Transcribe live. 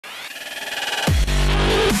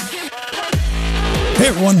Hey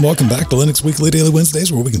everyone, welcome back to Linux Weekly Daily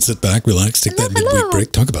Wednesdays, where we can sit back, relax, take that midweek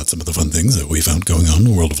break, talk about some of the fun things that we found going on in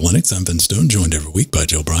the world of Linux. I'm Vince Stone, joined every week by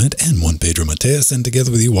Joe Bryant and one Pedro Mateus, and together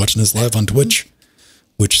with you watching us live on Twitch,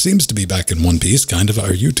 which seems to be back in one piece, kind of. Our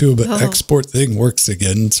YouTube export thing works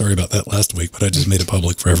again. Sorry about that last week, but I just made it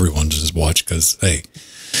public for everyone to just watch because, hey,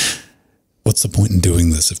 what's the point in doing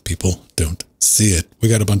this if people don't see it? We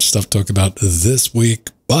got a bunch of stuff to talk about this week,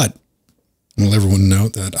 but I'll let everyone know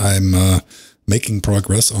that I'm making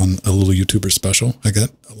progress on a little YouTuber special. I got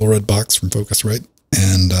a little red box from Focusrite,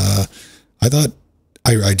 and I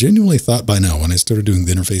genuinely thought by now, when I started doing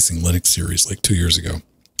the Interfacing Linux series like 2 years ago,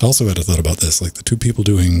 I also had a thought about this, like the two people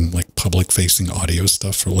doing like public-facing audio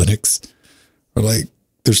stuff for Linux, or like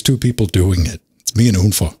there's two people doing it. It's me and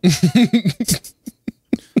Unfa.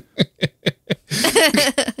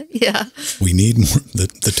 Yeah. We need more.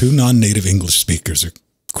 The two non-native English speakers are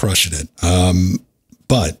crushing it.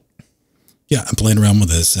 But yeah, I'm playing around with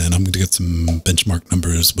this, and I'm going to get some benchmark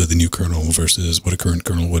numbers with the new kernel versus what a current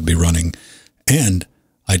kernel would be running. And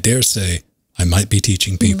I dare say I might be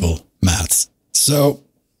teaching people maths. So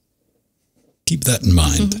keep that in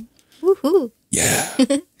mind. Woohoo. Yeah.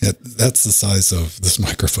 That's the size of this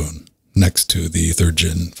microphone next to the 3rd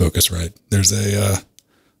gen Focusrite. There's a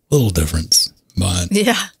little difference, but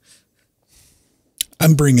yeah,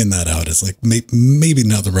 I'm bringing that out as like maybe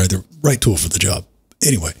not the right tool for the job.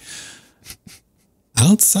 Anyway,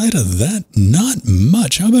 outside of that, not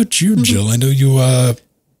much. How about you, Jill? I know you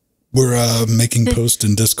were making posts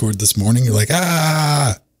in Discord this morning. You're like,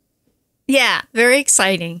 yeah, very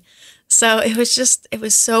exciting. So it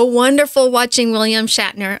was so wonderful watching William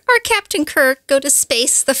Shatner, or Captain Kirk, go to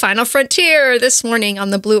space, the final frontier, this morning on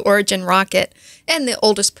the Blue Origin rocket, and the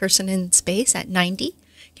oldest person in space at 90.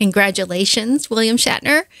 Congratulations, William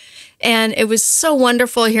Shatner. And it was so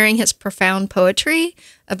wonderful hearing his profound poetry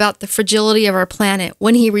about the fragility of our planet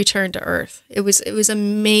when he returned to Earth. It was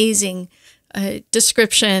amazing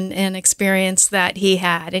description and experience that he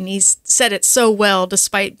had. And he's said it so well,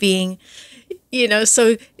 despite being,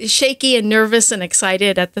 so shaky and nervous and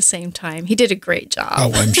excited at the same time. He did a great job.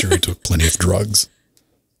 Oh, I'm sure he took plenty of drugs.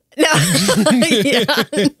 No. Yeah.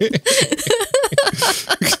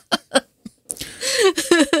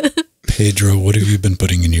 Pedro, what have you been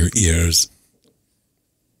putting in your ears?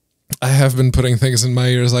 I have been putting things in my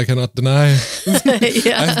ears I cannot deny.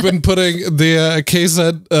 Yeah. I've been putting the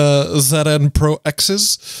ZN Pro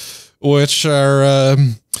X's, which are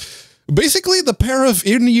basically the pair of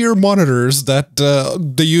in-ear monitors that the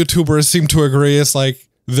YouTubers seem to agree is like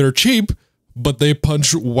they're cheap, but they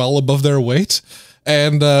punch well above their weight.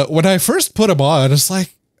 And when I first put them on, it's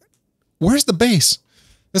like, where's the bass?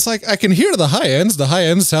 It's like, I can hear the high ends. The high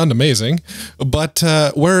ends sound amazing, but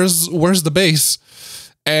where's the bass?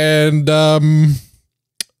 And then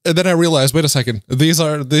I realized, wait a second, these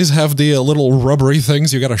have the little rubbery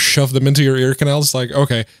things. You got to shove them into your ear canal. It's like,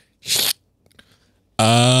 okay,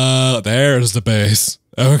 there's the bass.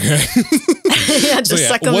 Okay. Yeah, just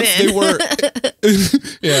suck them in.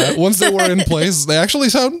 Once they were in place, they actually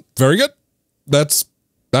sound very good.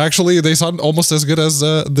 They sound almost as good as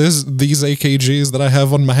these AKGs that I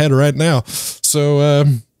have on my head right now. So,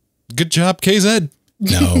 good job, KZ.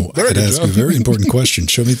 Now, I'd ask a very important question.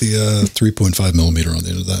 Show me the 3.5 millimeter on the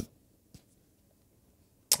end of that.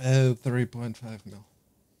 3.5 mil.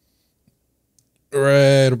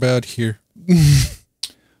 Right about here.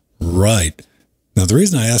 Right. Now, the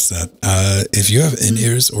reason I asked that, if you have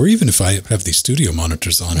in-ears, or even if I have these studio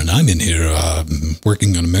monitors on and I'm in here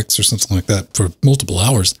working on a mix or something like that for multiple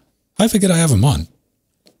hours, I forget I have them on.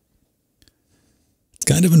 It's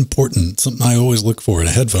kind of important. Something I always look for in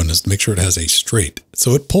a headphone is to make sure it has a straight.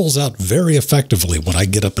 So it pulls out very effectively when I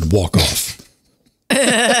get up and walk off.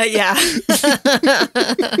 Yeah.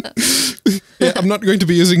 Yeah, I'm not going to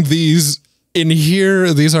be using these in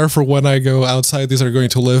here. These are for when I go outside. These are going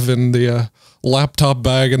to live in the laptop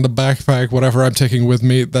bag and the backpack, whatever I'm taking with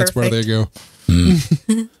me. That's Perfect. Where they go.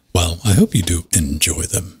 Well, I hope you do enjoy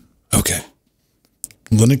them. Okay.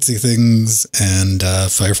 Linuxy things, and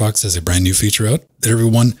Firefox has a brand new feature out that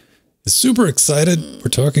everyone is super excited. We're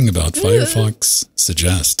talking about Firefox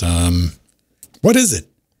Suggest. What is it?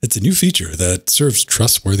 It's a new feature that serves a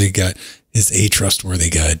trustworthy guide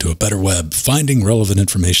to a better web, finding relevant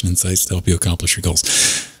information and sites to help you accomplish your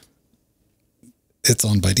goals. It's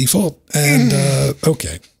on by default, and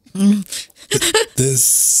okay.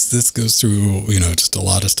 This goes through, just a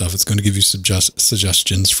lot of stuff. It's going to give you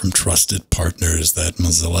suggestions from trusted partners that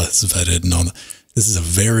Mozilla has vetted and all that. This is a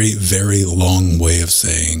very, very long way of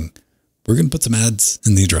saying we're going to put some ads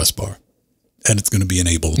in the address bar, and it's going to be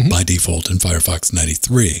enabled by default in Firefox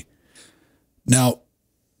 93. Now,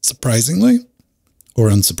 surprisingly, or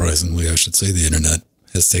unsurprisingly, I should say, the internet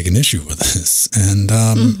has taken issue with this. And,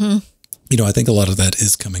 you know, I think a lot of that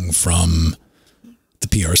is coming from the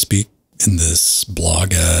PR speak in this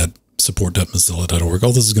blog at support.mozilla.org.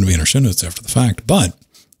 All this is going to be in our show notes after the fact, but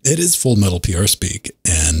it is full metal PR speak.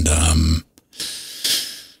 And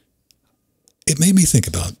it made me think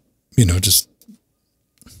about, you know, just,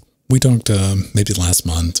 we talked maybe last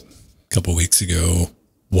month, a couple of weeks ago,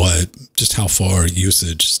 just how far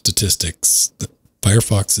usage statistics,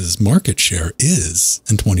 Firefox's market share is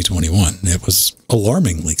in 2021. It was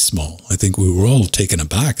alarmingly small. I think we were all taken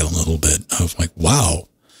aback a little bit of like, wow,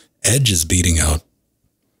 Edge is beating out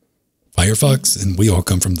Firefox. And we all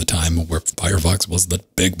come from the time where Firefox was the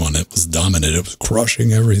big one. It was dominant. It was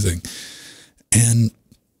crushing everything. And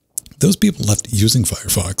those people left using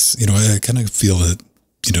Firefox. You know, I kind of feel that,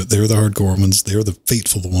 you know, they're the hardcore ones. They're the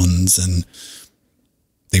faithful ones. And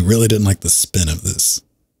they really didn't like the spin of this,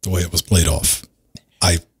 the way it was played off.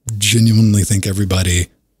 I genuinely think everybody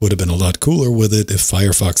would have been a lot cooler with it if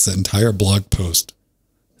Firefox, that entire blog post,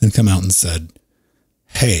 had come out and said,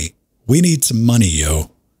 hey, we need some money, yo.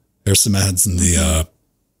 There's some ads in the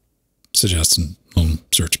suggestion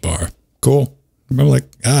search bar. Cool. I'm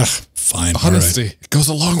like, fine. Honesty, right. It goes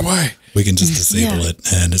a long way. We can just disable it,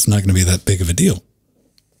 and it's not going to be that big of a deal.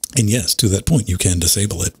 And yes, to that point, you can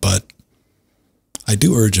disable it, but I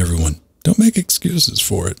do urge everyone, don't make excuses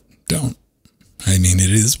for it. Don't. I mean, it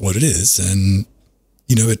is what it is. And,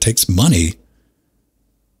 you know, it takes money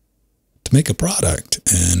to make a product.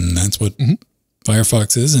 And that's what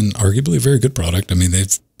Firefox is, and arguably a very good product. I mean,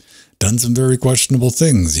 they've done some very questionable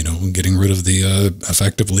things, you know, getting rid of the,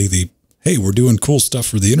 effectively the, hey, we're doing cool stuff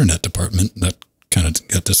for the internet department. That kind of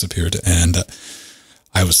got disappeared. And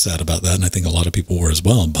I was sad about that. And I think a lot of people were as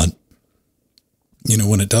well. But, you know,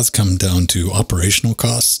 when it does come down to operational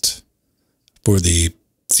cost for the,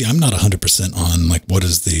 see, I'm not 100% on like, what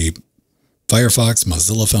is the Firefox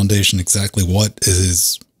Mozilla Foundation, exactly what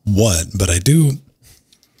is what, but I do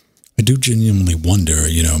genuinely wonder,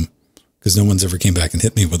 you know, because no one's ever came back and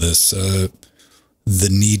hit me with this, the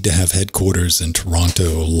need to have headquarters in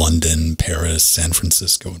Toronto, London, Paris, San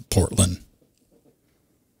Francisco, and Portland.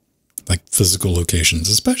 Like physical locations,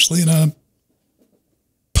 especially in a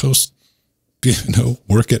post, you know,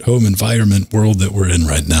 work at home environment world that we're in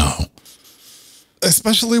right now.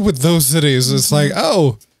 Especially with those cities, it's like,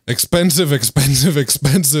 oh, expensive,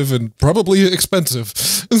 and probably expensive.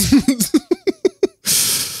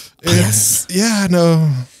 It's,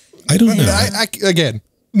 no. I don't know. Again,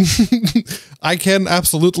 I can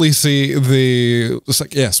absolutely see it's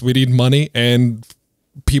like, yes, we need money, and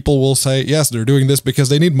people will say, yes, they're doing this because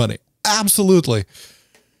they need money. Absolutely.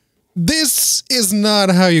 This is not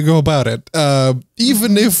how you go about it.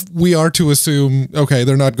 Even if we are to assume, okay,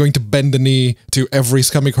 they're not going to bend the knee to every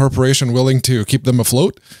scummy corporation willing to keep them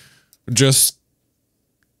afloat, just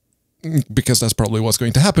because that's probably what's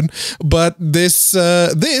going to happen. But this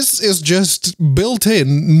is just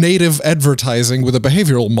built-in native advertising with a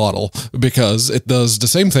behavioral model, because it does the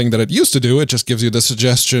same thing that it used to do. It just gives you the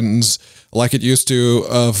suggestions like it used to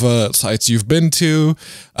of sites you've been to,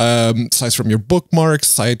 sites from your bookmarks,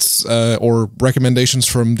 sites or recommendations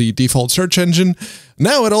from the default search engine.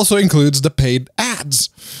 Now it also includes the paid ads.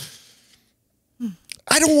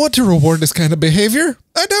 I don't want to reward this kind of behavior.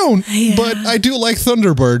 I don't. Yeah. But I do like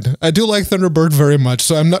Thunderbird. I do like Thunderbird very much.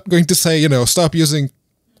 So I'm not going to say, you know, stop using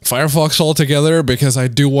Firefox altogether, because I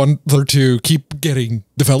do want there to keep getting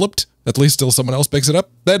developed, at least till someone else picks it up.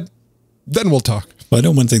 Then we'll talk. Well, I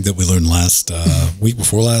know one thing that we learned week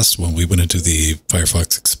before last, when we went into the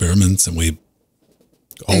Firefox experiments, and we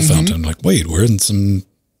all found out, like, wait, we're in some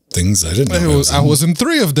things I didn't know. I was in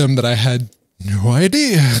 3 of them that I had no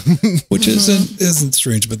idea. Which isn't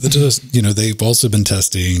strange, but you know, they've also been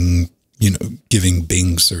testing, you know, giving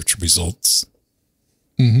Bing search results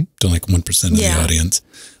to like 1% of the audience.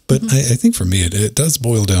 But I think for me, it does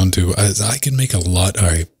boil down to, I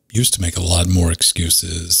used to make a lot more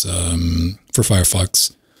excuses for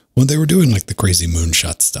Firefox when they were doing like the crazy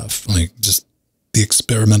moonshot stuff, like just the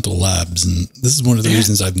experimental labs. And this is one of the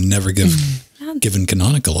reasons I've never given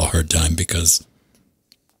Canonical a hard time, because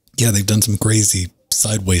they've done some crazy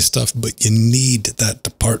sideways stuff, but you need that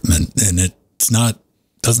department, and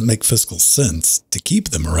doesn't make fiscal sense to keep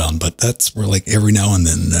them around. But that's where, like, every now and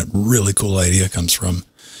then that really cool idea comes from.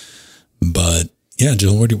 But yeah,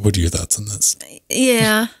 Jill, what are your thoughts on this?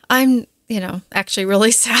 Yeah, I'm, actually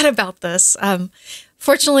really sad about this.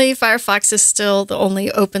 Fortunately, Firefox is still the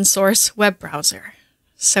only open source web browser,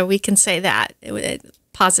 so we can say that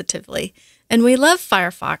positively. And we love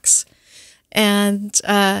Firefox. And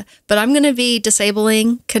but I'm going to be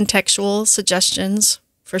disabling contextual suggestions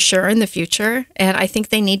for sure in the future. And I think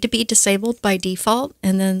they need to be disabled by default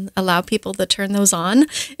and then allow people to turn those on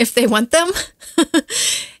if they want them.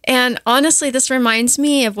 And honestly, this reminds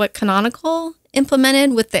me of what Canonical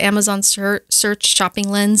implemented with the Amazon search shopping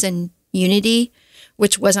lens and Unity,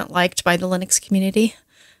 which wasn't liked by the Linux community.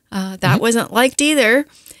 That wasn't liked either.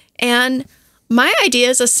 And my idea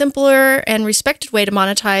is a simpler and respected way to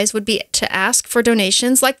monetize would be to ask for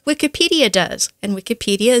donations like Wikipedia does. And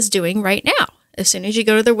Wikipedia is doing right now. As soon as you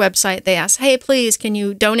go to their website, they ask, hey, please, can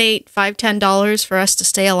you donate $5, $10 for us to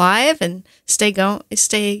stay alive and stay,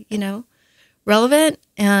 relevant?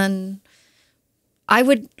 And I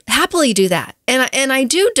would happily do that. And I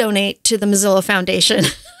do donate to the Mozilla Foundation.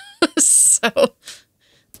 So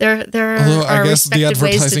there are respective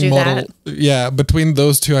ways to do that. Yeah, between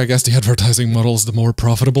those two, I guess the advertising model is the more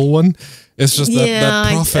profitable one. It's just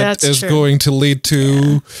that profit is going to lead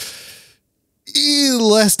to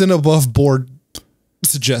less than above board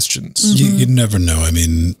suggestions. You never know. I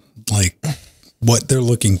mean, like, what they're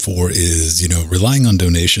looking for is, relying on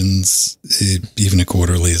donations, even a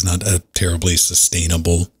quarterly, is not a terribly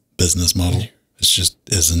sustainable business model. It just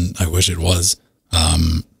isn't. I wish it was.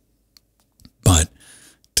 But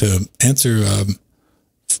to answer,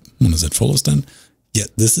 when is it, Fullerton? Yeah,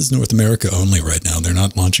 this is North America only right now. They're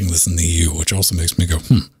not launching this in the EU, which also makes me go,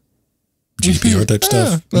 GDPR type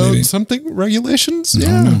stuff. Maybe. Something, regulations?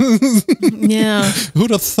 Yeah.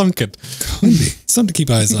 Who'd have thunk it? Could be. Something to keep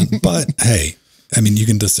eyes on. But hey, I mean, you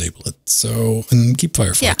can disable it. So, and keep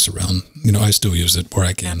Firefox around. I still use it where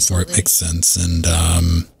I can, where it makes sense. And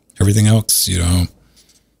everything else, you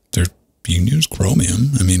can use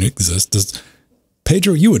Chromium. I mean, it exists.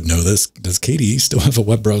 Pedro, you would know this. Does KDE still have a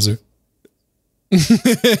web browser?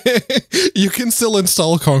 You can still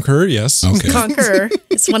install Conqueror, yes. Okay. Conqueror.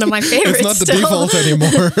 It's one of my favorites. It's not the default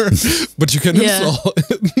anymore, but you can install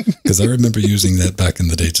it. Because I remember using that back in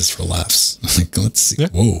the day just for laughs. Like, let's see. Yeah.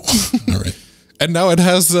 Whoa. All right. And now it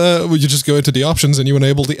has, you just go into the options and you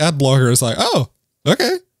enable the ad blocker. It's like, oh,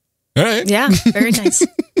 okay. All right. Yeah, very nice.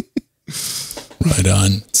 Right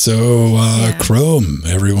on. So, Chrome,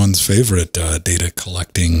 everyone's favorite data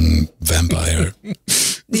collecting vampire.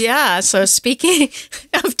 Yeah. So speaking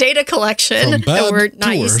of data collection, we're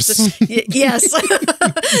not used to, yes.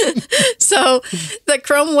 So the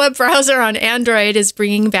Chrome web browser on Android is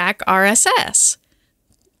bringing back RSS.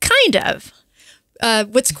 Kind of.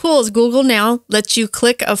 What's cool is Google now lets you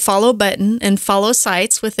click a follow button and follow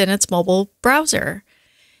sites within its mobile browser.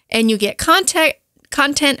 And you get content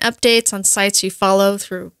updates on sites you follow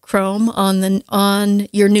through Chrome on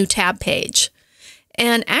your new tab page.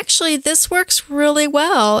 And actually, this works really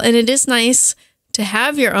well. And it is nice to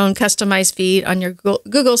have your own customized feed on your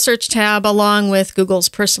Google search tab along with Google's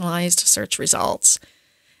personalized search results.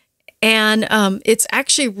 And it's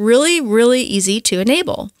actually really, really easy to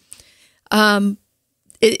enable.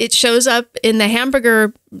 It shows up in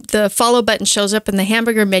the follow button shows up in the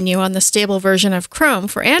hamburger menu on the stable version of Chrome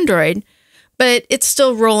for Android. But it's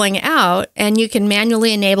still rolling out, and you can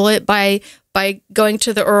manually enable it by going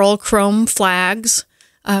to the URL Chrome flags,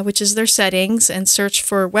 which is their settings, and search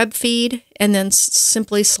for web feed, and then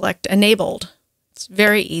simply select enabled. It's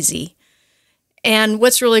very easy. And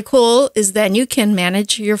what's really cool is then you can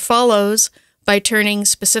manage your follows by turning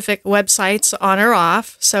specific websites on or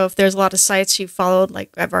off. So if there's a lot of sites you followed,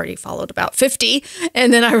 like I've already followed about 50,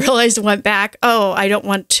 and then I realized and went back, oh, I don't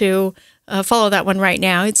want to follow that one right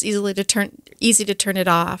now. It's easy to turn it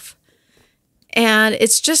off. And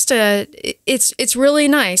it's just it's really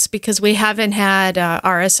nice because we haven't had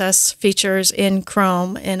RSS features in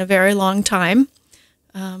Chrome in a very long time.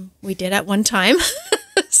 We did at one time.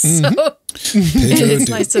 So Pedro, it's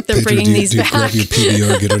nice that they're bringing these back. Grab your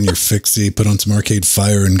PVR, get on your Fixie, put on some Arcade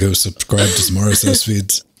Fire, and go subscribe to some RSS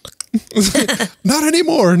feeds. Not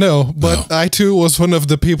anymore, no. But I too was one of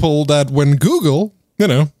the people that when Google,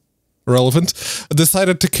 relevant,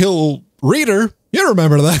 decided to kill Reader. You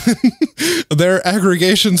remember that? Their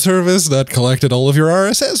aggregation service that collected all of your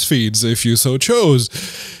RSS feeds if you so chose.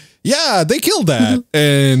 Yeah, they killed that.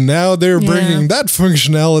 And now they're bringing that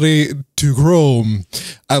functionality to Chrome.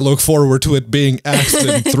 I look forward to it being axed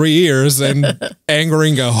in 3 years and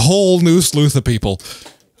angering a whole new sleuth of people.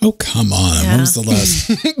 Oh, come on. When was the last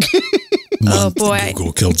month that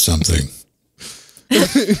Google killed something?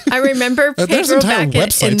 I remember there's entire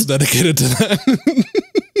websites dedicated to that.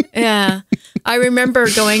 Yeah. I remember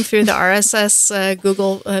going through the RSS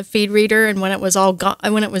Google feed reader, and when it was all gone,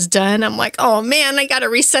 when it was done, I'm like, oh man, I got to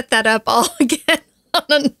reset that up all again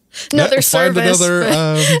on another service. Find another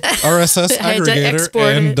RSS aggregator,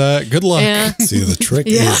 and good luck. Yeah. See, the trick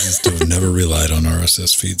is to have never relied on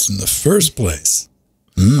RSS feeds in the first place.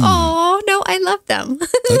 Oh, no, I love them.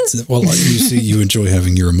 Well, you see, you enjoy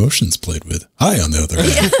having your emotions played with. I, on the other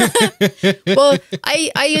hand. Well,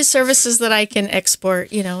 I use services that I can export,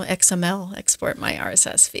 XML, export my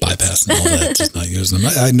RSS feeds. Bypassing all that, just not using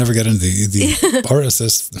them. I never got into the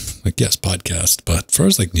RSS, podcast, but as far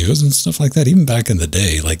as like news and stuff like that, even back in the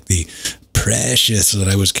day, like the precious that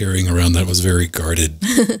I was carrying around that was very guarded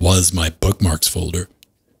was my bookmarks folder,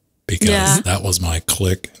 because that was my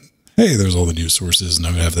click. Hey, there's all the news sources, and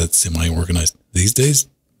I would have that semi-organized. These days,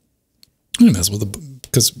 I mess with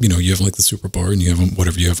because you have like the super bar, and you have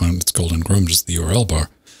whatever you have on. It's called in Chrome, just the URL bar.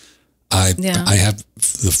 I have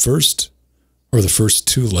the first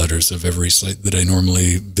two letters of every site that I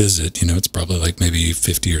normally visit. It's probably like maybe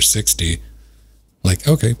 50 or 60. Like,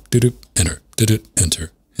 okay, enter,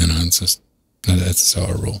 enter. It's just that's how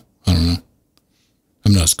I roll. I don't know.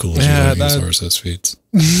 I'm not as cool as you use RSS feeds.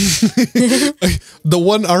 The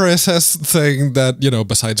one RSS thing that,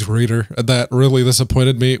 besides Reader, that really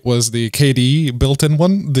disappointed me was the KDE built-in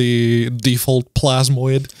one, the default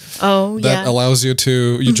Plasmoid. Oh, that allows you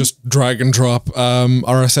to, you just drag and drop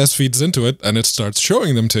RSS feeds into it, and it starts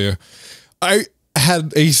showing them to you. I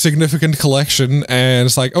had a significant collection, and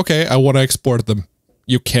it's like, okay, I want to export them.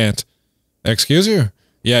 You can't. Excuse you?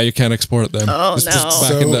 Yeah, you can't export them. Oh, it's no. just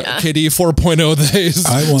back in the KDE 4.0 days.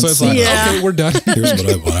 So it's like, okay, we're done. Here's what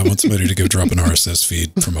I want. I want somebody to go drop an RSS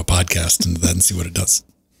feed from a podcast into that and see what it does.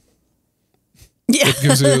 Yeah. It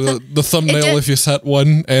gives you the thumbnail if you set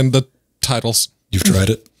one and the titles. You've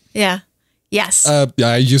tried it? Yeah. Yes. Yeah,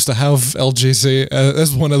 I used to have LGC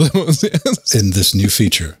as one of those. Yes. In this new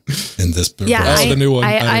feature. In this the new one.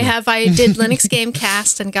 I did Linux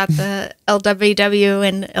Gamecast and got the LWW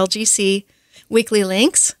and LGC weekly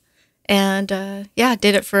links, and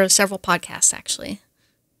did it for several podcasts actually.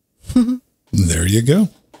 There you go.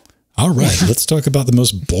 All right, let's talk about the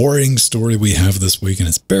most boring story we have this week, and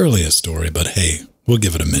it's barely a story, but hey, we'll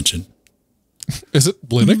give it a mention. Is it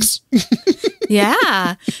Linux?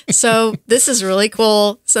 Yeah. So this is really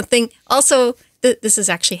cool. Something also, this is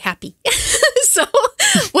actually happy. So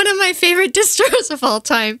one of my favorite distros of all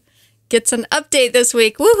time gets an update this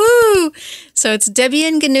week. Woohoo! So it's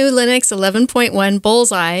Debian GNU Linux 11.1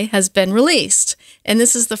 Bullseye has been released. And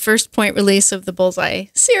this is the first point release of the Bullseye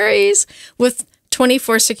series with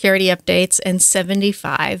 24 security updates and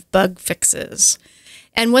 75 bug fixes.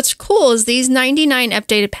 And what's cool is these 99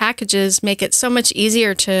 updated packages make it so much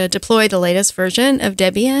easier to deploy the latest version of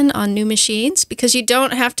Debian on new machines because you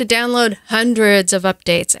don't have to download hundreds of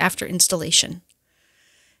updates after installation.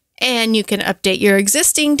 And you can update your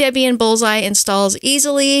existing Debian Bullseye installs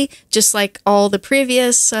easily, just like all the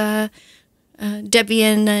previous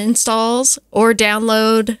Debian installs, or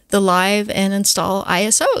download the live and install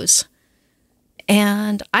ISOs.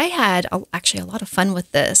 And I had actually a lot of fun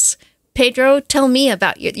with this. Pedro, tell me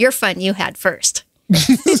about your fun you had first.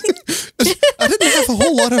 I didn't have a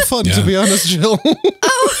whole lot of fun, to be honest, Jill.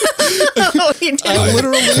 Oh, you did. I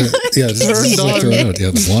literally just throw it out.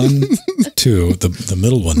 Yeah, 1, 2, the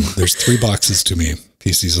middle one. There's 3 boxes to me.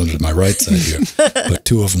 PC's under my right side here, but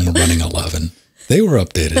 2 of them were running 11. They were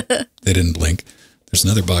updated. They didn't blink. There's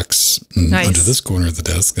another box under this corner of the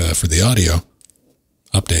desk for the audio.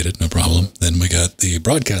 Updated, no problem. Then we got the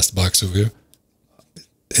broadcast box over here.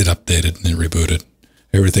 It updated and it rebooted.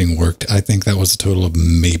 Everything worked. I think that was a total of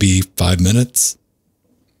maybe 5 minutes.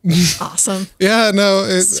 Awesome. Yeah, no,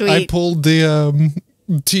 I pulled the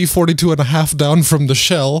T42.5 down from the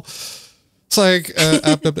shell. It's like,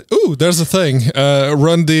 ooh, there's a thing.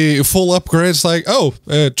 Run the full upgrade. It's like,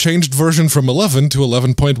 changed version from 11 to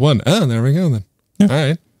 11.1. Oh, there we go then. Yeah. All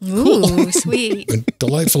right. Ooh, cool. Sweet.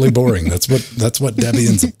 Delightfully boring. That's what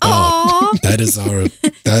Debian's about. That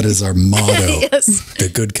is our motto. Yes. The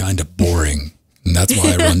good kind of boring. And that's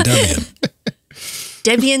why I run Debian.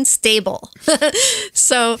 Debian stable.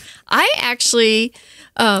 So I actually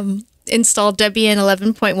installed Debian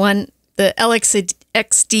 11.1, the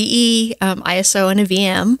LXDE ISO in a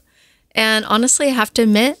VM. And honestly, I have to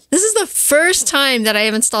admit, this is the first time that I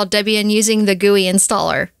have installed Debian using the GUI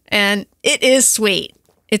installer. And it is sweet.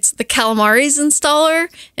 It's the Calamares installer,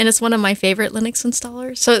 and it's one of my favorite Linux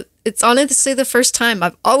installers. So it's honestly the first time.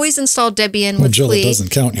 I've always installed Debian with Jill, Flea. It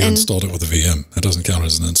doesn't count. You installed it with a VM. That doesn't count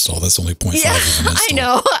as an install. That's only 0.5 of an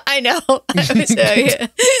install. I know. I was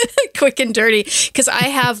quick and dirty because I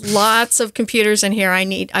have lots of computers in here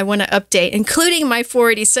I want to update, including my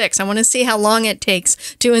 486. I want to see how long it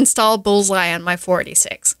takes to install Bullseye on my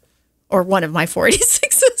 486 or one of my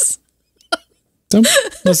 486s.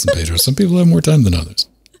 Listen, Pedro, some people have more time than others.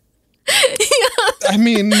 I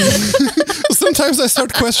mean, sometimes I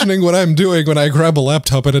start questioning what I'm doing when I grab a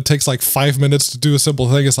laptop and it takes like 5 minutes to do a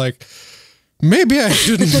simple thing. It's like, maybe I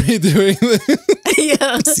shouldn't be doing this.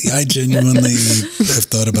 Yeah. See, I genuinely have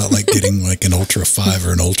thought about like getting like an Ultra 5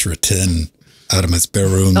 or an Ultra 10 out of my spare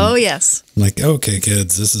room. Oh, yes. Like, okay,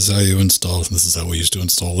 kids, this is how you install. This is how we used to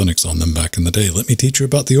install Linux on them back in the day. Let me teach you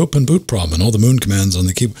about the open boot problem and all the moon commands on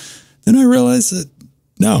the keyboard. Then I realized that,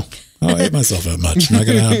 no, I hate myself that much. Not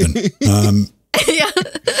going to happen. Yeah.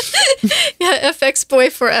 Yeah, FX Boy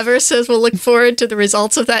Forever says we'll look forward to the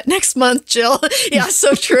results of that next month, Jill. Yeah,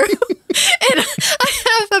 so true. And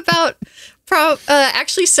I have about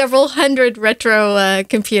actually several hundred retro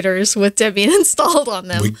computers with Debian installed on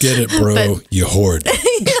them. We get it, bro. But, you hoard.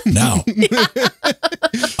 Now,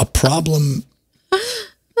 a problem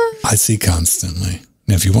I see constantly.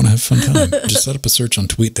 Now, if you want to have a fun time, just set up a search on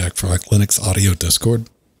TweetDeck for like Linux Audio Discord.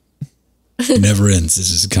 It never ends. It's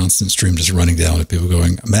just a constant stream just running down with people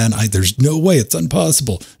going, man, there's no way. It's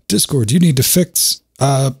impossible. Discord, you need to fix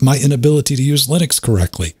my inability to use Linux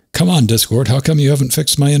correctly. Come on, Discord. How come you haven't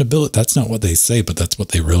fixed my inability? That's not what they say, but that's what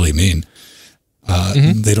they really mean.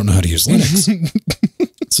 They don't know how to use Linux.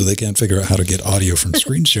 So they can't figure out how to get audio from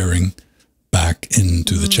screen sharing back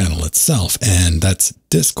into the channel itself. And that's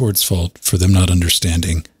Discord's fault for them not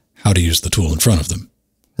understanding how to use the tool in front of them.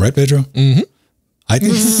 Right, Pedro? Mm-hmm. I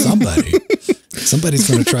think somebody's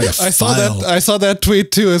going to try to file. I saw that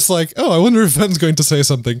tweet too. It's like, oh, I wonder if Ben's going to say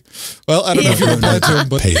something. Well, I don't know if you replied to him,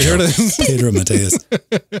 but Pedro, here it is. Pedro Mateus.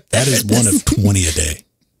 That is one of 20 a day.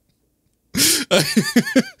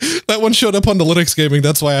 That one showed up on the Linux Gaming.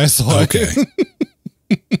 That's why I saw it. Okay.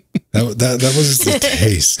 that was the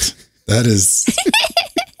taste. That is...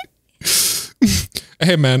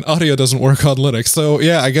 Hey man, audio doesn't work on Linux. So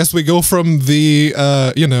yeah, I guess we go from the,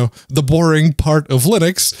 the boring part of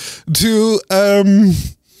Linux to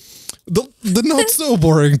the not so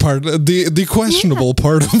boring part, the questionable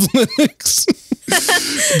part of Linux.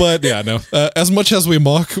 But yeah, no, as much as we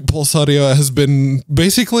mock, Pulse Audio has been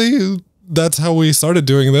basically, that's how we started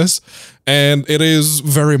doing this. And it is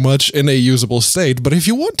very much in a usable state. But if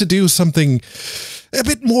you want to do something a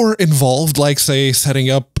bit more involved, like say setting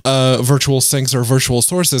up virtual syncs or virtual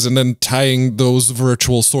sources and then tying those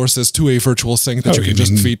virtual sources to a virtual sync that you can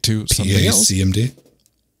just feed to something else. PACMD?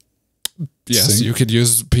 Yes, you could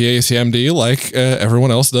use PACMD like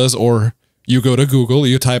everyone else does, or you go to Google,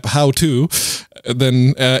 you type how to,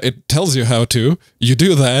 then it tells you how to, you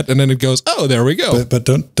do that, and then it goes, oh, there we go. But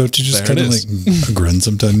don't you just kind of like grin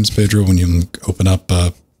sometimes, Pedro, when you open up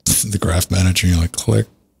the graph manager and you're like, click,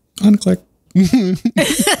 unclick.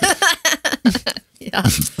 Yeah.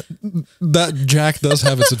 That jack does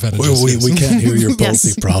have its advantages. We can't hear your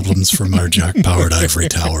pulsy problems from our jack-powered ivory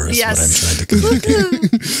tower is what I'm trying to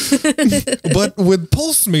communicate. But with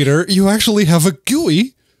Voicemeeter, you actually have a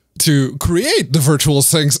GUI to create the virtual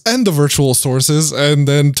syncs and the virtual sources and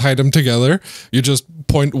then tie them together. You just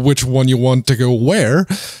point which one you want to go where,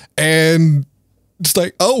 and it's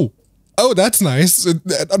like, oh, that's nice.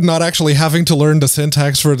 Not actually having to learn the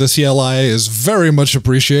syntax for the CLI is very much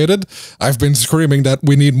appreciated. I've been screaming that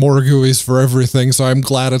we need more GUIs for everything, so I'm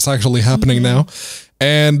glad it's actually happening now.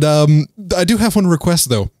 And I do have one request,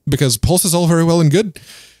 though, because Pulse is all very well and good.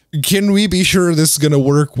 Can we be sure this is going to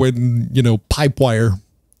work when, Pipewire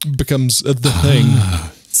becomes the thing?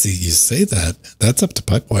 See, you say that. That's up to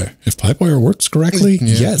Pipewire. If Pipewire works correctly,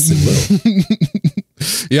 yes, it will.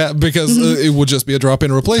 Yeah, because it would just be a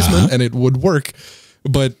drop-in replacement and it would work.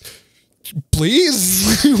 But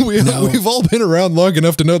please, we've all been around long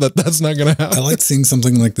enough to know that that's not going to happen. I like seeing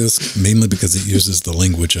something like this mainly because it uses the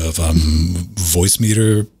language of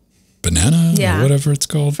Voicemeeter Banana or whatever it's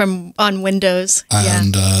called. On Windows.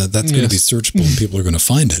 And that's going to be searchable and people are going to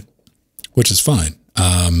find it, which is fine.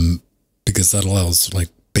 Because that allows like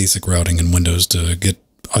basic routing in Windows to get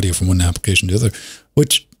audio from one application to the other,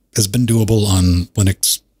 which has been doable on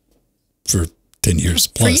Linux for 10 years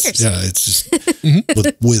plus. Yeah, it's just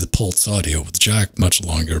with Pulse Audio, with Jack, much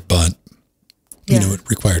longer, but it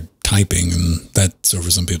required typing, and that's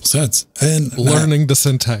over some people's heads. And learning the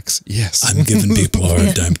syntax, yes. I'm giving people a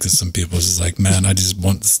hard time because some people are just like, man, I just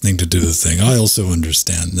want this thing to do the thing. I also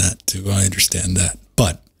understand that too. I understand that,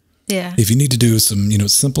 but if you need to do some,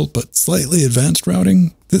 simple but slightly advanced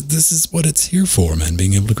routing, this is what it's here for, man.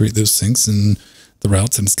 Being able to create those syncs and the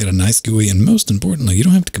routes, and it's got a nice GUI, and most importantly, you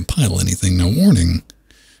don't have to compile anything. No warning,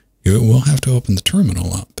 you will have to open the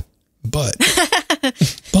terminal up, but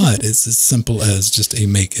it's as simple as just a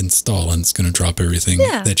make install, and it's going to drop everything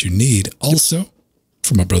that you need. Also,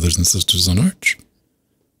 for my brothers and sisters on Arch,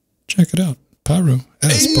 check it out. Pyro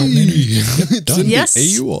as partner. Done. Yes.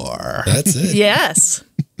 AUR. That's it. Yes.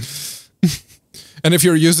 And if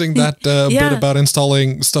you're using that bit about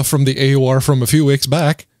installing stuff from the AUR from a few weeks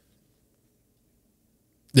back,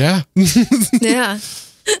 Yeah. Yeah.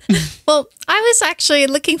 Well, I was actually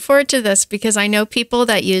looking forward to this because I know people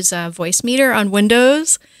that use Voicemeeter on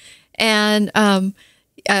Windows, and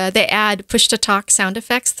they add push-to-talk sound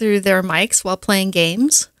effects through their mics while playing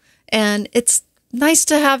games. And it's nice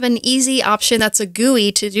to have an easy option that's a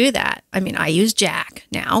GUI to do that. I mean, I use Jack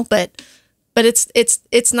now, but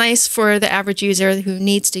it's nice for the average user who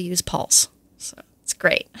needs to use Pulse. So it's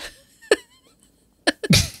great.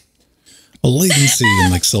 Well, latency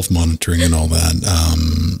and like self-monitoring and all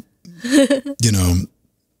that, you know,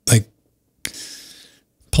 like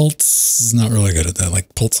Pulse is not really good at that.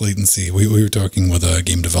 Like Pulse latency, we were talking with a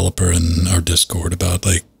game developer in our Discord about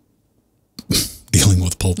like dealing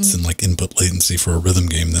with Pulse and like input latency for a rhythm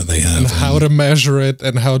game that they have. And how to measure it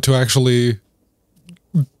and how to actually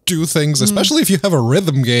do things, especially if you have a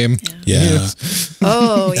rhythm game. Yeah. Yes.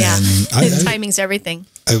 Oh, yeah. And Timing's everything.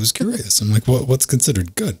 I was curious. I'm like, what's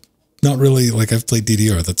considered good? Not really. Like I've played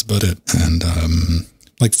DDR. That's about it. And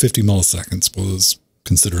like 50 milliseconds was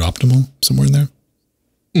considered optimal, somewhere in there.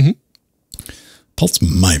 Mm-hmm. Pulse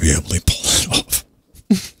might be able to pull it off.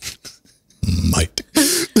 Might.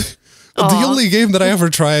 The only game that I ever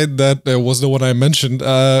tried that was the one I mentioned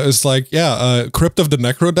is like, Crypt of the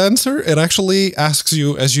Necrodancer. It actually asks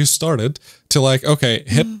you as you started to like, okay,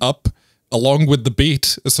 hit up along with the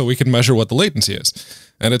beat so we can measure what the latency is.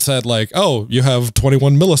 And it said like, oh, you have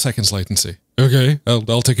 21 milliseconds latency. Okay,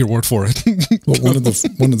 I'll take your word for it. Well, one of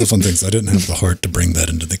the fun things, I didn't have the heart to bring that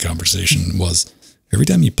into the conversation, was every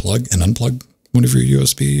time you plug and unplug one of your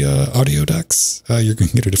USB audio decks, you're going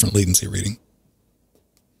to get a different latency reading.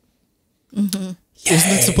 Mm-hmm. Isn't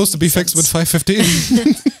that supposed to be fixed with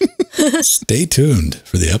 515? Stay tuned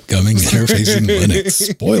for the upcoming Interfacing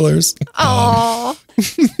Linux spoilers.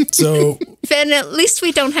 So, Finn, at least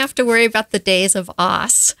we don't have to worry about the days of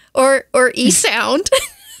OS or eSound.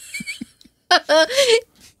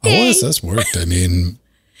 OSS worked. I mean,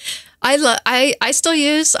 I still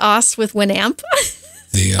use OS with Winamp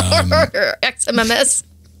or XMMS.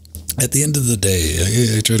 At the end of the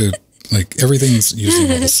day, I try to, like, everything's using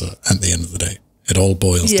ALSA at the end of the day. It all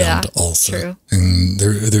boils down to ALSA. True. And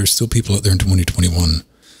there's still people out there in 2021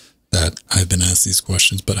 that I've been asked these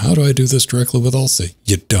questions, but how do I do this directly with ALSA?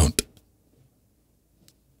 You don't.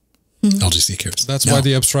 LGC cares. That's why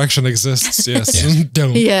the abstraction exists. Yes. Yeah.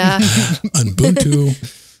 Don't. Yeah. Ubuntu,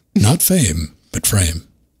 not Fame, but Frame.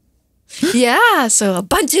 Yeah, so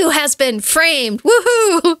Ubuntu has been framed.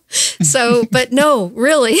 Woohoo! So, but no,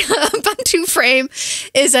 really, Ubuntu Frame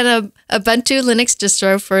is an Ubuntu Linux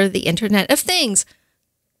distro for the Internet of Things,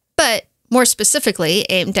 but more specifically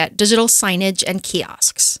aimed at digital signage and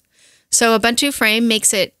kiosks. So Ubuntu Frame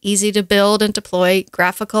makes it easy to build and deploy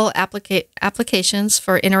graphical applications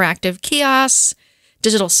for interactive kiosks,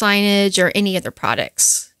 digital signage, or any other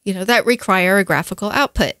products, that require a graphical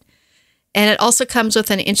output. And it also comes with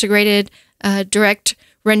an integrated direct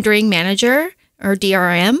rendering manager, or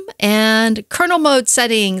DRM, and kernel mode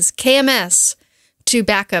settings, KMS, to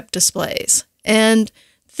backup displays. And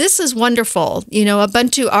this is wonderful.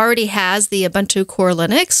 Ubuntu already has the Ubuntu Core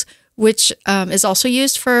Linux, which is also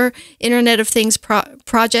used for Internet of Things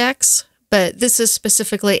projects, but this is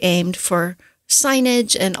specifically aimed for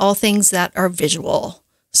signage and all things that are visual.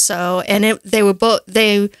 So, and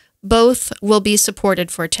they both will be supported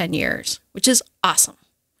for 10 years, which is awesome.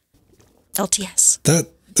 LTS.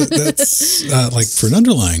 That's like for an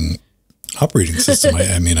underlying operating system.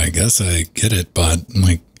 I mean, I guess I get it, but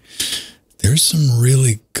like, there's some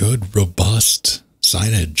really good, robust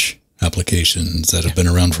signage applications that have been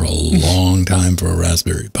around for a long time for a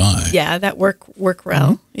Raspberry Pi. Yeah, that work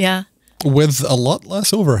well. Yeah. With a lot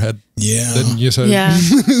less overhead. Yeah. Than you said. Yeah.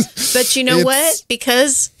 But you know what?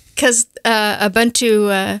 Because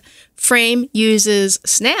Ubuntu Frame uses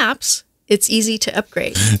snaps, it's easy to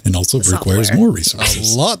upgrade. And also requires more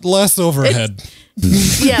resources. A lot less overhead.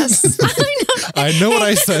 Yes. I know what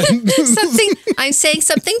I said. I'm saying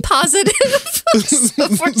something positive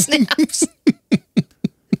for snaps.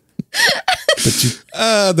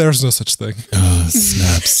 But there's no such thing.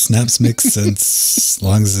 Snaps make sense as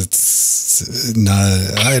long as it's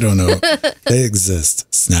not. I don't know. They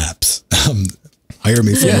exist. Snaps. Hire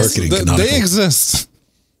me for marketing. They exist.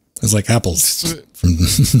 It's like apples from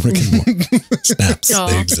Rick and Morty. Snaps.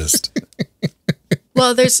 They exist.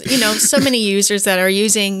 Well, there's so many users that are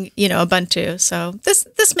using Ubuntu, so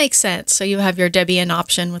this makes sense. So you have your Debian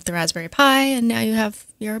option with the Raspberry Pi, and now you have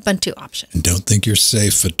your Ubuntu option. And don't think you're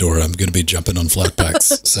safe, Fedora. I'm going to be jumping on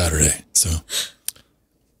Flatpaks Saturday. So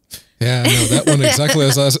Yeah, no, that one exactly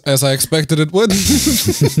as I expected it would.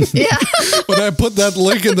 Yeah. When I put that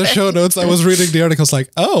link in the show notes, I was reading the articles like,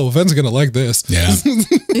 oh, Ven's going to like this. Yeah.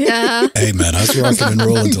 Yeah. Hey, man, I was rocking and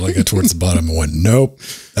rolling until I got towards the bottom and went, nope,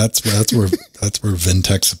 that's where Vin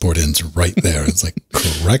tech support ends right there. It's like,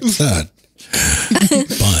 correct that.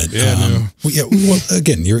 But well,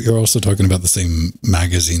 again, you're also talking about the same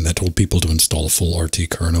magazine that told people to install a full RT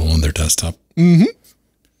kernel on their desktop. Mm-hmm.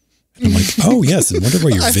 And I'm like, oh yes, and wonder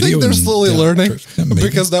where your I video. think they're slowly learning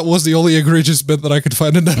because that was the only egregious bit that I could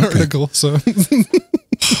find in that article. So,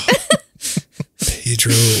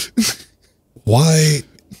 Pedro, why?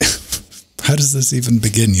 How does this even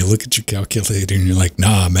begin? You look at your calculator and you're like,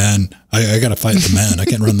 nah, man, I gotta fight the man. I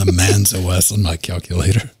can't run the man's OS on my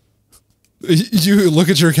calculator. You look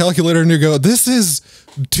at your calculator and you go, this is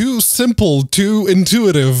too simple, too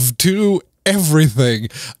intuitive, too everything.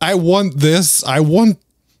 I want this. I want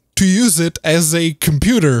to use it as a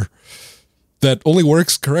computer that only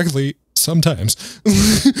works correctly sometimes.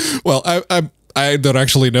 Well, I don't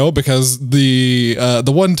actually know because the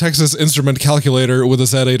one Texas Instrument calculator with a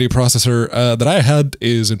Z80 processor that I had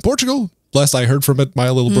is in Portugal. Last I heard from it, my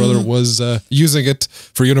little brother was using it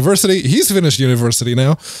for university. He's finished university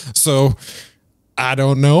now, so I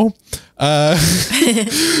don't know.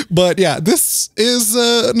 But yeah, this is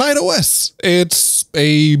KnightOS. It's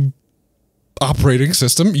a operating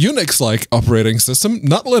system, Unix-like operating system,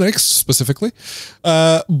 not Linux specifically,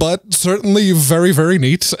 but certainly very, very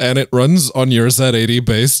neat, and it runs on your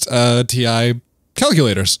Z80-based TI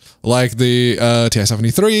calculators, like the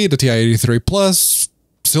TI-73, the TI-83 Plus,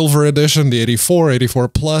 Silver Edition, the 84, 84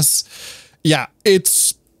 Plus. Yeah,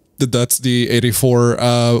 that's the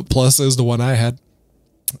 84 Plus is the one I had,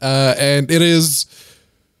 and it is,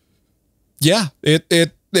 yeah,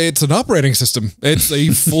 it's an operating system. It's a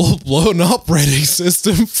full-blown operating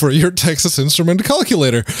system for your Texas Instrument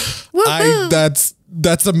calculator.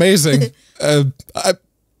 That's amazing.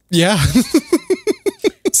 Yeah.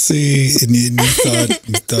 See, and you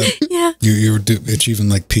thought Yeah. you were achieving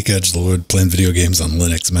like peak edge lord playing video games on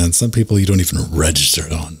Linux, man. Some people you don't even register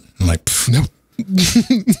it on. I'm like, no.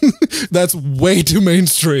 That's way too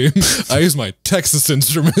mainstream. I use my Texas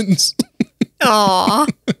Instruments. Aw.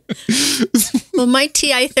 Well, my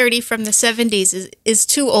TI-30 from the 70s is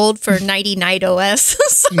too old for KnightOS.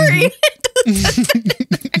 Sorry.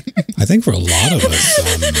 I think for a lot of us,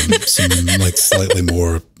 some like slightly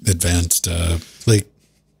more advanced like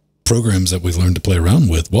programs that we learned to play around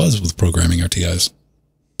with programming our TIs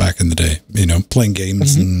back in the day. You know, playing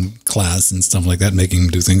games in class and stuff like that, making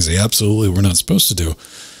them do things they absolutely were not supposed to do.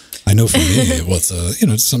 I know for me, it was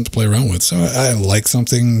it's something to play around with. So I like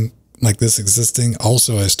something like this existing.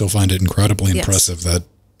 Also, I still find it incredibly impressive that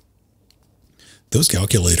those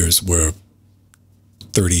calculators were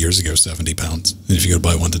 30 years ago 70 pounds. And if you go to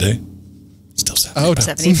buy one today, still 70 pounds.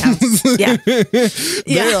 70 pounds.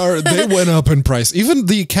 Yeah. They went up in price. Even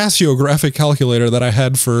the Casio graphic calculator that I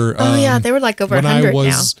had for they were like over 100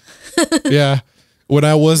 now. Yeah. When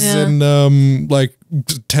I was in like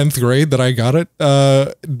 10th grade that I got it,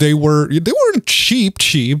 they weren't cheap.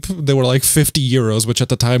 They were like 50 euros, which at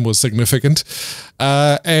the time was significant.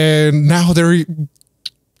 And now they're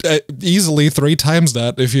easily 3 times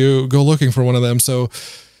that if you go looking for one of them. So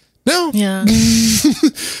no. Yeah.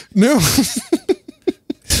 No.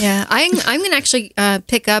 Yeah, I'm going to actually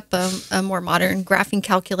pick up a more modern graphing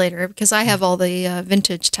calculator because I have all the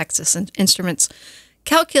vintage Texas Instruments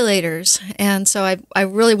calculators, and so I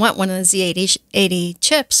really want one of the Z80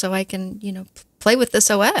 chips so I can play with this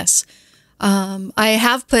OS. I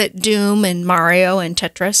have put Doom and Mario and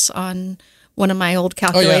Tetris on one of my old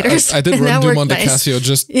calculators. Oh, yeah. I did run Doom on the Casio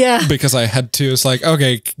just because I had to. It's like,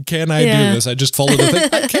 okay, can I do this? I just followed the thing.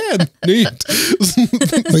 I can.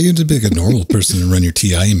 Neat. Well, you had to be like a normal person and run your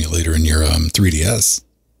TI emulator in your 3DS.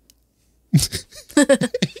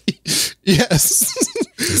 Yes.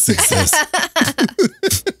 This exists.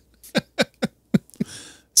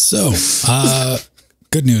 So,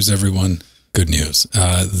 good news, everyone. Good news.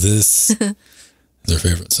 This is our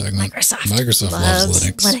favorite segment. Microsoft loves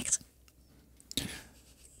Linux.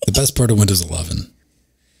 The best part of Windows 11,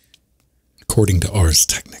 according to Ars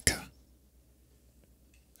Technica,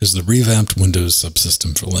 is the revamped Windows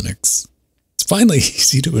Subsystem for Linux. It's finally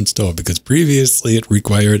easy to install because previously it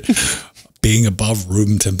required being above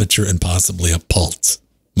room temperature and possibly a pulse.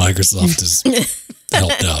 Microsoft has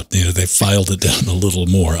helped out. They filed it down a little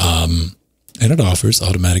more. And it offers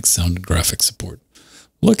automatic sound and graphics support.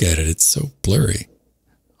 Look at it. It's so blurry.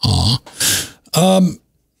 Aw.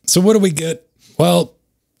 So what do we get? Well,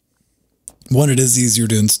 one, it is easier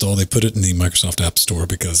to install. They put it in the Microsoft App Store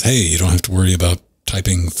because, hey, you don't have to worry about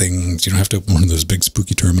typing things. You don't have to open one of those big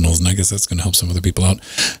spooky terminals, and I guess that's going to help some other people out.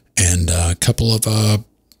 And a couple of,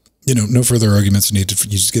 no further arguments needed.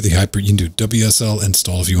 You just get the hyper. You can do WSL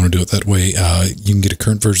install if you want to do it that way. You can get a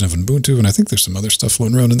current version of Ubuntu, and I think there's some other stuff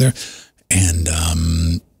floating around in there. And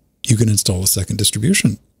you can install a second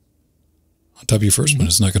distribution on top of your first one.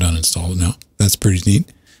 It's not going to uninstall it now. That's pretty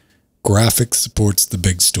neat. Graphics supports the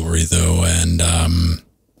big story, though, and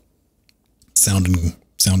sound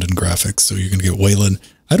and graphics. So you're going to get Wayland.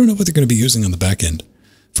 I don't know what they're going to be using on the back end.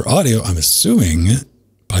 For audio, I'm assuming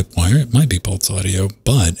Pipewire. It might be Pulse Audio,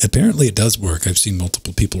 but apparently it does work. I've seen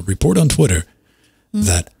multiple people report on Twitter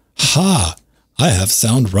that, I have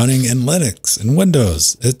sound running in Linux and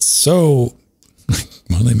Windows. It's so...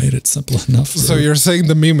 Well, they made it simple enough. So you're saying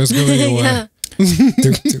the meme is going away. Yeah.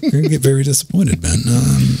 They're going to get very disappointed, man.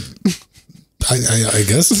 I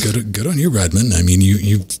guess good on you, Redmond. I mean,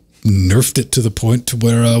 you nerfed it to the point to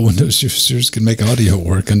where Windows users can make audio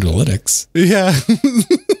work under Linux. Yeah.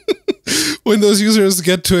 Windows users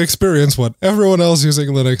get to experience what everyone else using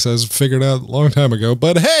Linux has figured out a long time ago.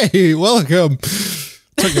 But hey, welcome.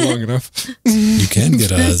 Took you long enough. You can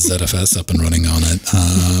get a ZFS up and running on it.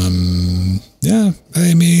 Yeah,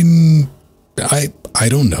 I mean, I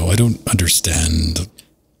don't know. I don't understand.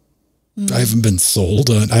 I haven't been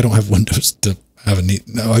sold. I don't have Windows to have a need.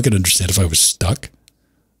 No, I could understand if I was stuck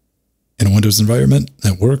in a Windows environment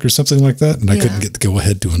at work or something like that, and I couldn't get the go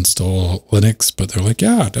ahead to install Linux, but they're like,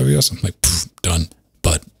 yeah, WS. I'm like, done.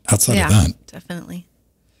 But outside of that. Definitely.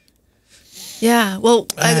 Yeah, well,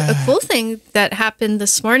 a cool thing that happened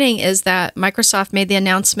this morning is that Microsoft made the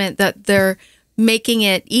announcement that they're making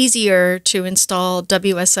it easier to install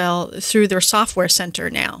WSL through their software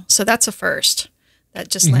center now. So that's a first that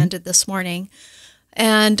just landed this morning.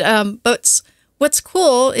 And but what's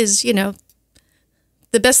cool is,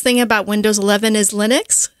 the best thing about Windows 11 is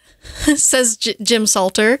Linux, says Jim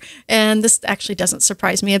Salter, and this actually doesn't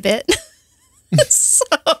surprise me a bit.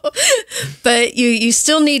 But you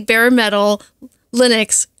still need bare metal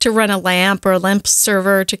Linux to run a LAMP or a LAMP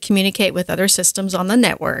server to communicate with other systems on the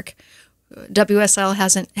network. WSL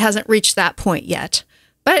hasn't reached that point yet,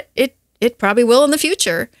 but it probably will in the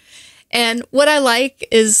future. And what I like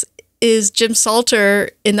is Jim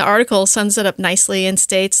Salter in the article sums it up nicely and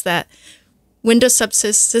states that Windows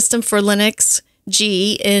Subsystem for Linux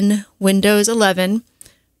G in Windows 11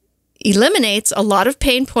 eliminates a lot of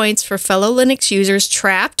pain points for fellow Linux users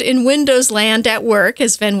trapped in Windows land at work,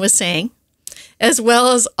 as Ven was saying, as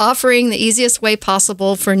well as offering the easiest way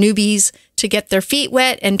possible for newbies to get their feet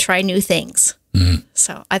wet and try new things.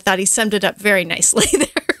 So I thought he summed it up very nicely there.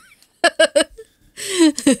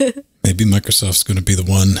 Maybe Microsoft's going to be the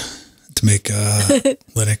one to make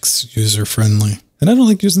Linux user-friendly. And I don't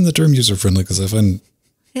like using the term user-friendly because I find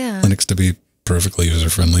Linux to be perfectly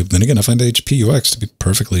user-friendly. Then again, I find HP UX to be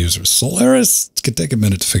perfectly user. Solaris could take a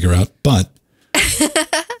minute to figure out, but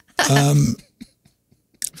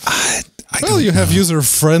you have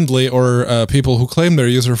user-friendly or people who claim they're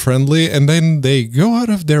user-friendly, and then they go out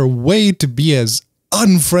of their way to be as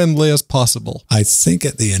unfriendly as possible. I think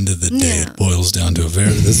at the end of the day, it boils down to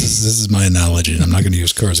this is my analogy, and I'm not going to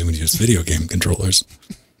use cars. I'm going to use video game controllers.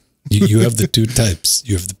 You have the two types.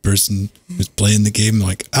 You have the person who's playing the game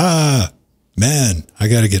like, man, I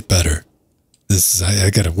got to get better.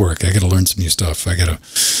 I got to work. I got to learn some new stuff. I got to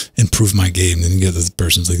improve my game. Then you get the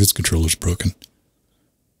person's like, this controller's broken.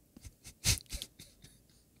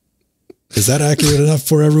 Is that accurate enough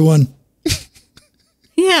for everyone?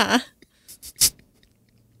 Yeah.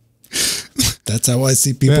 That's how I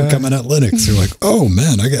see people coming at Linux. They're like, oh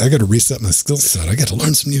man, I got to reset my skill set. I got to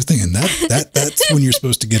learn some new thing. And that's when you're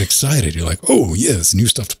supposed to get excited. You're like, oh yes, new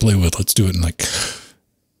stuff to play with. Let's do it. And like,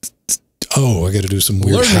 oh, I got to do some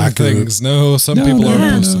weird hacker things. No, some people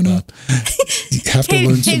aren't supposed to that. You have to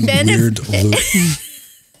learn some weird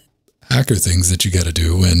hacker things that you got to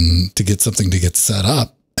do and to get something to get set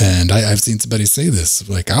up. And I've seen somebody say this,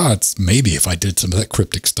 like, it's maybe if I did some of that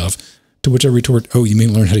cryptic stuff, to which I retort, oh, you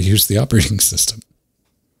mean learn how to use the operating system?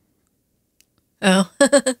 Oh.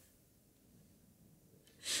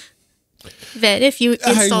 Ven, if you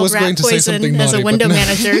install rat poison as a window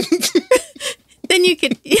manager, then you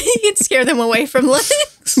could scare them away from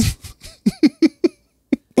Linux.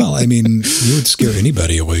 Well, I mean, you would scare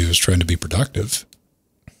anybody away who was trying to be productive.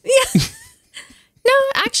 Yeah. No,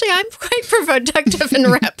 actually, I'm quite productive in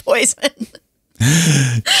rat poison.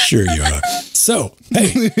 Sure you are. So,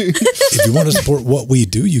 hey, if you want to support what we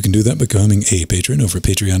do, you can do that by becoming a patron over at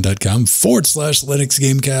patreon.com/Linux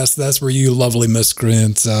Gamecast. That's where you lovely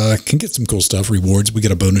miscreants can get some cool stuff, rewards. We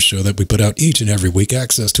get a bonus show that we put out each and every week,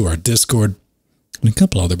 access to our Discord, and a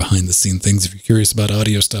couple other behind-the-scene things. If you're curious about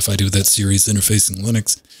audio stuff, I do that series, Interfacing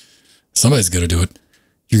Linux. Somebody's got to do it.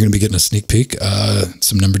 You're going to be getting a sneak peek,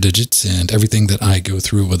 some number digits, and everything that I go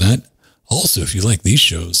through with that. Also, if you like these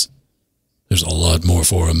shows, there's a lot more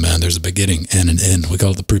for them, man. There's a beginning and an end. We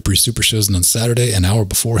call it the Pre-Super shows, and on Saturday, an hour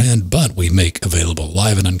beforehand, but we make available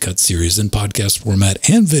live and uncut series in podcast format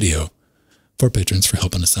and video for patrons for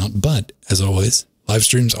helping us out. But, as always, live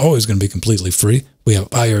stream's always going to be completely free. We have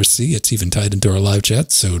IRC. It's even tied into our live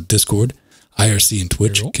chat, so Discord, IRC, and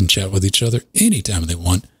Twitch can chat with each other anytime they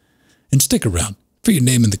want. And stick around for your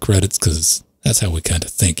name in the credits, because that's how we kind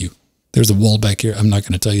of thank you. There's a wall back here. I'm not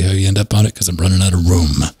going to tell you how you end up on it because I'm running out of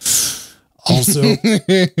room. Also,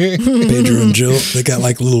 Pedro and Jill, they got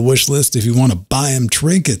like a little wish list if you want to buy them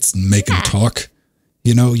trinkets and make them talk.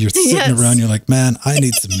 You know, you're sitting around, you're like, man, I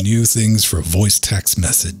need some new things for a voice text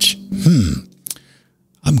message.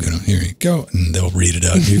 I'm going to, here you go. And they'll read it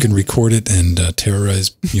out. You can record it and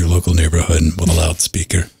terrorize your local neighborhood with a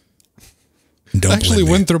loudspeaker. I actually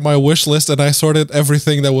went through my wish list and I sorted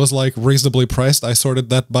everything that was like reasonably priced. I sorted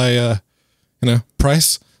that by,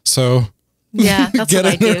 price. So yeah, that's what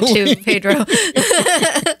I do too, Pedro.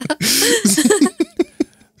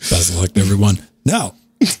 Best of luck to everyone. Now,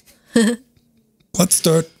 let's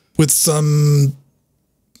start with some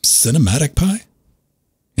cinematic pie.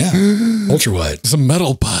 Yeah, ultra wide. Some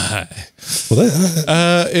metal pie. Well,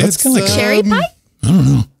 it's kind of like cherry pie. I don't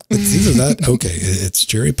know. It's either that, okay, it's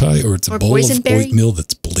cherry pie, or it's a bowl of oatmeal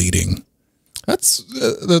that's bleeding. That's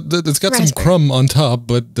it's got some crumb on top,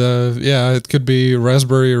 but yeah, it could be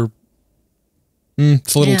raspberry or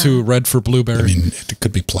it's a little too red for blueberry. I mean, it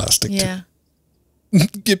could be plastic. Yeah,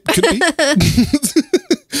 it could be.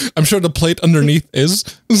 I'm sure the plate underneath is.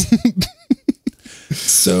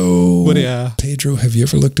 So, but yeah, Pedro, have you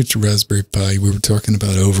ever looked at your Raspberry Pi? We were talking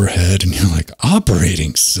about overhead, and you're like,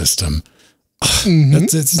 operating system.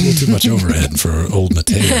 It's a little too much overhead for old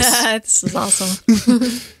Mateus. Yeah, this is awesome.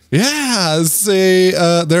 Yeah,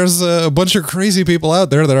 there's a bunch of crazy people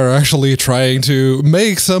out there that are actually trying to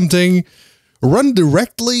make something run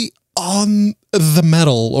directly on the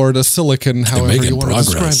metal or the silicon, however you want to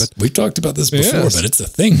describe it. We've talked about this before, but it's a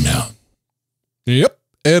thing now. Yep,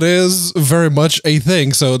 it is very much a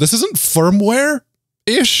thing. So this isn't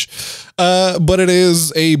firmware-ish, but it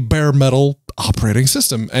is a bare metal operating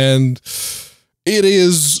system, and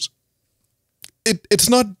it's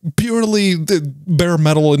not purely the bare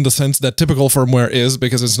metal in the sense that typical firmware is,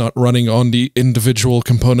 because it's not running on the individual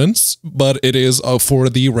components, but it is for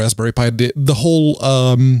the Raspberry Pi, the whole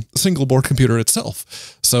single board computer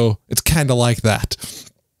itself. So it's kind of like that.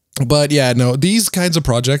 But yeah, no, these kinds of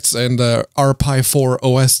projects, and our Pi 4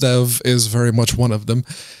 OS dev is very much one of them.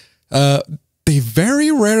 They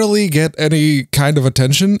very rarely get any kind of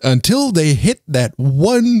attention until they hit that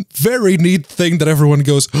one very neat thing that everyone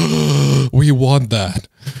goes, oh, we want that.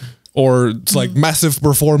 Or it's like massive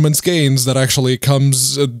performance gains that actually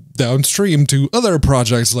comes downstream to other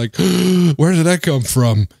projects like, oh, where did that come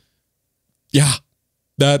from? Yeah,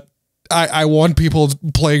 that I want people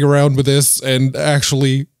playing around with this and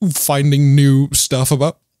actually finding new stuff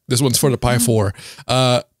about. This one's for the Pi 4.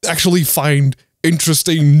 Actually find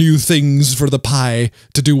interesting new things for the Pi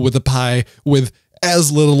to do with the Pi with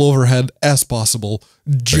as little overhead as possible.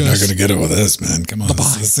 You're not going to get it with this, man. Come on.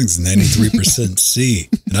 This thing's 93% C.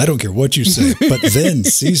 And I don't care what you say, but then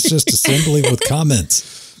C's just assembly with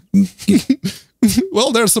comments.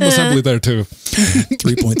 Well, there's some assembly there too.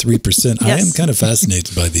 3.3%. Yes. I am kind of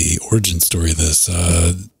fascinated by the origin story of this.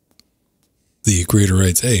 The creator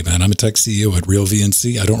writes, hey, man, I'm a tech CEO at Real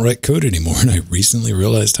VNC. I don't write code anymore, and I recently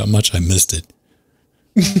realized how much I missed it.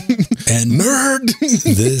 And nerd,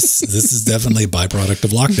 this is definitely a byproduct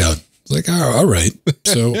of lockdown. It's like, oh, all right.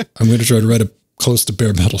 So I'm going to try to write a close to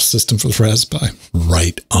bare metal system for the Raspberry Pi.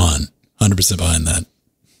 Right on. 100% behind that.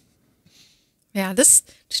 Yeah, this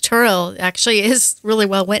tutorial actually is really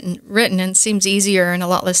well written and seems easier and a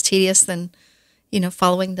lot less tedious than,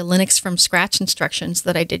 following the Linux from scratch instructions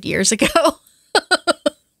that I did years ago.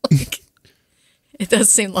 It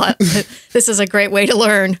does seem like this is a great way to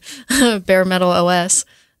learn bare metal OS.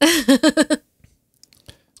 Well,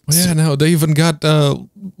 yeah, no, they even got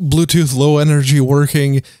Bluetooth low energy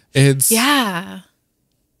working. It's okay.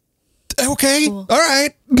 Cool. All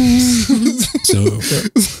right. So,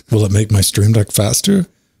 will it make my Stream Deck faster?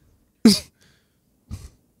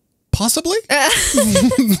 Possibly.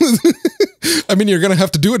 I mean, you're going to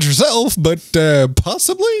have to do it yourself, but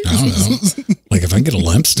possibly. I don't know. Like if I can get a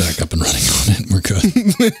lamp stack up and running on it, we're good.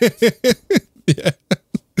 Yeah.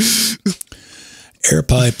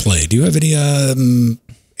 Airplay Play. Do you have any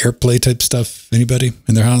Airplay type stuff? Anybody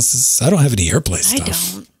in their houses? I don't have any Airplay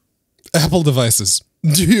stuff. I don't. Apple devices.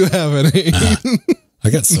 Do you have any? I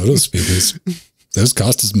got Sonos speakers. Those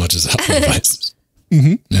cost as much as Apple devices.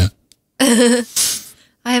 Yeah.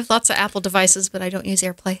 I have lots of Apple devices, but I don't use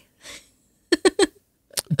AirPlay.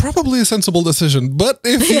 Probably a sensible decision. But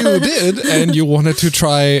if you did and you wanted to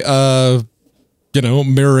try,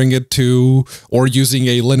 mirroring it to or using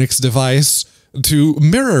a Linux device to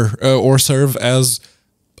mirror or serve as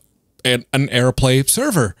an AirPlay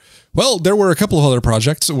server. Well, there were a couple of other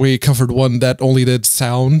projects. We covered one that only did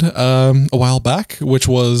sound a while back, which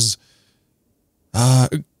was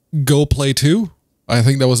Go Play 2. I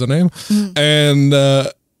think that was the name. And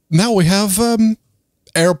now we have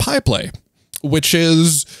Airplay Pi, which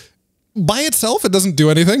is by itself, it doesn't do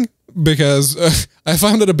anything because I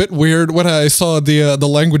found it a bit weird when I saw the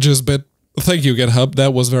languages bit. Thank you, GitHub.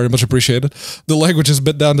 That was very much appreciated. The languages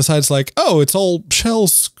bit down the side. It's like, oh, it's all shell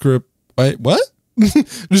script. Wait, what?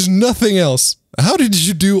 There's nothing else. How did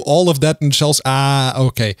you do all of that in shells?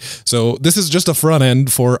 Okay. So this is just a front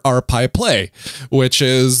end for Airplay Pi, which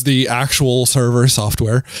is the actual server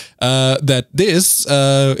software. That this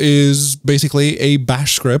is basically a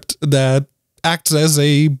bash script that acts as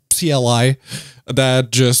a CLI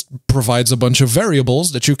that just provides a bunch of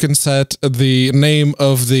variables that you can set the name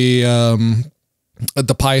of the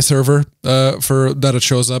Pi server for that it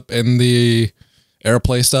shows up in the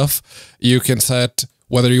AirPlay stuff. You can set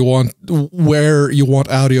where you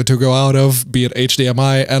want audio to go out of, be it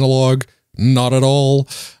HDMI, analog, not at all.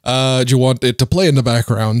 Do you want it to play in the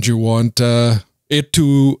background? Do you want it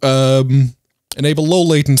to enable low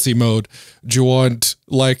latency mode? Do you want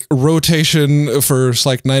like rotation for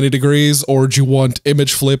like 90 degrees, or do you want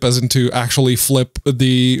image flip as in to actually flip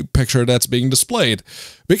the picture that's being displayed?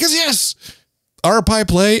 Because yes, Airplay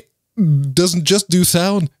Pi doesn't just do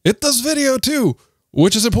sound, it does video too,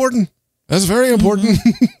 which is important. That's very important.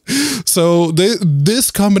 So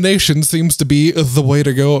this combination seems to be the way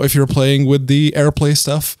to go if you're playing with the AirPlay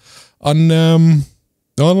stuff on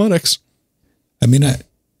Linux. I mean,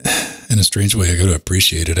 in a strange way, I got to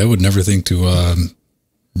appreciate it. I would never think to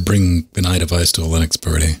bring an iDevice to a Linux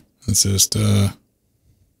party. It's just...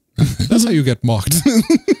 That's how you get mocked.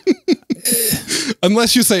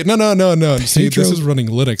 Unless you say, no. See, this is running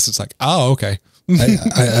Linux. It's like, oh, okay.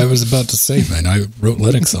 I was about to say, man, I wrote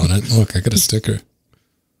Linux on it. Look, I got a sticker.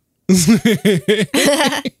 Well,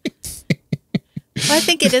 I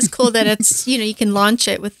think it is cool that it's, you can launch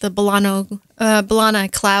it with the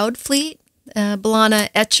Balana Cloud Fleet. Balana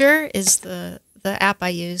Etcher is the app I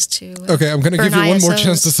use to Okay, I'm going to give you one more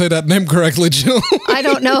chance to say that name correctly, Jill. I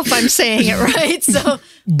don't know if I'm saying it right, so...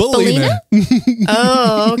 Balina.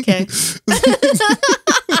 Oh, okay.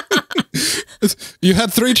 You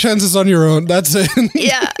had 3 chances on your own. That's it.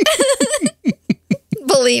 Yeah.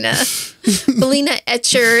 Balina. Balina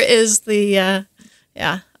Etcher is the,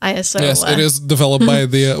 ISO. Yes, it is developed by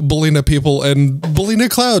the Balina people, and Balina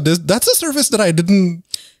Cloud, that's a service that I didn't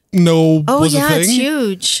know was a thing. It's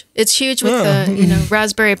huge. It's huge with the,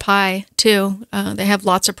 Raspberry Pi, too. They have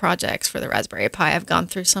lots of projects for the Raspberry Pi. I've gone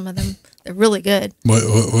through some of them. They're really good.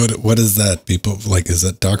 What is that? People like, is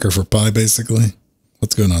that Docker for Pi, basically?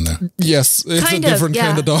 What's going on there? Yes, it's a different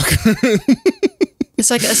kind of Docker. It's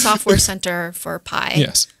like a software center for Pi.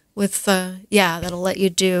 Yes. With, that'll let you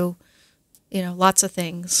do, lots of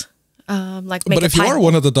things. Like make But if you are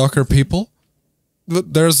one of the Docker people,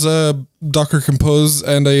 there's a Docker Compose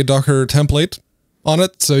and a Docker template on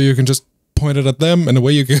it, so you can just point it at them and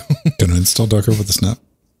away you go. Can I install Docker with a snap?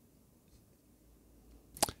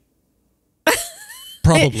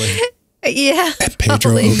 Probably. Yeah.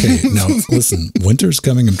 Pedro, probably. Okay. Now, listen, winter's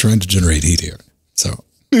coming. I'm trying to generate heat here. So.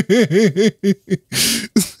 We're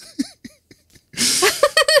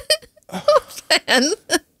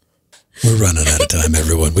running out of time,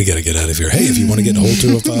 everyone. We got to get out of here. Hey, if you want to get a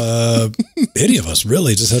hold of any of us,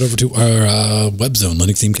 really, just head over to our web zone,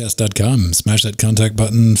 linuxthemecast.com, smash that contact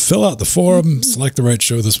button, fill out the forum, select the right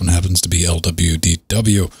show. This one happens to be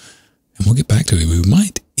LWDW, and we'll get back to it. We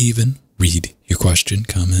might even read your question,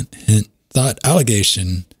 comment, hint, thought,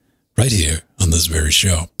 allegation right here on this very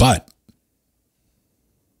show. But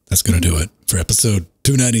that's going to do it for episode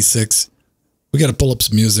 296. We got to pull up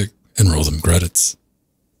some music and roll them credits.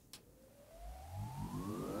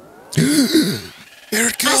 Here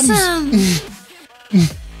it comes. Awesome.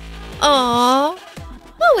 Aw.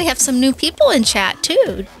 Well, we have some new people in chat,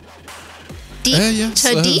 too. Deep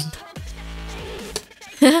to Deep.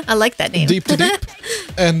 I like that name. Deep to Deep.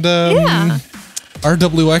 And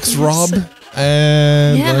RWX Rob.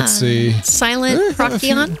 And let's see. Silent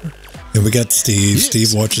Procyon. And we got Steve. Yes.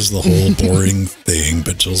 Steve watches the whole boring thing,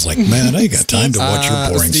 but Jill's like, man, I ain't got time to watch your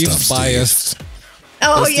boring Steve's stuff, biased. Steve.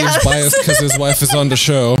 Oh, Steve's biased because his wife is on the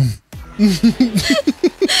show.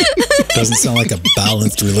 Doesn't sound like a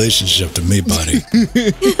balanced relationship to me, buddy.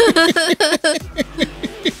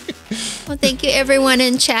 Well, thank you everyone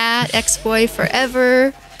in chat. X-Boy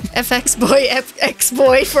forever. FX-Boy,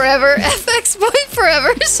 X-Boy forever. FX-Boy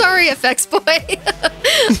forever. Sorry, FX-Boy.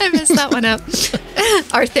 I messed that one up.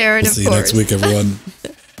 Arthur, and we'll of see course. you next week, everyone.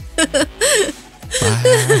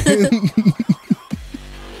 Bye.